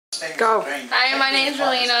Go. Hi, my name's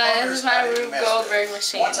Ralina, and this is my Rube Goldberg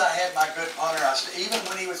machine. Once I had my good punter, even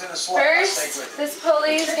when he was in a slump, First, this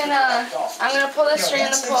pulley is I'm gonna pull the string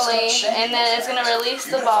on the pulley, and then it's gonna release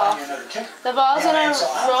the ball. The ball's gonna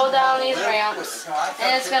roll down these ramps,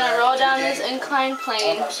 and it's gonna roll down this inclined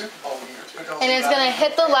plane, and it's gonna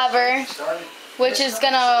hit the lever, which is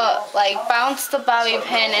gonna like bounce the bobby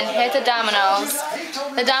pin and hit the dominoes.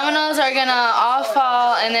 The dominoes are gonna all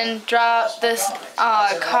fall and then drop this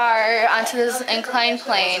car onto this inclined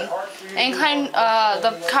plane.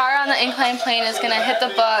 The car on the inclined plane is gonna hit the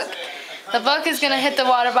book. The book is gonna hit the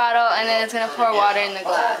water bottle, and then it's gonna pour water in the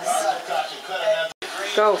glass.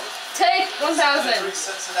 Go. Take 1,000.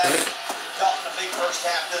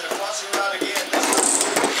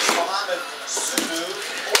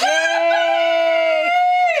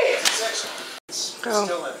 Go.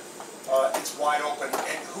 Still in it. It's wide open,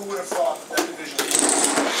 and who would have thought that division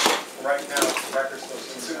right now, record still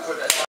seems to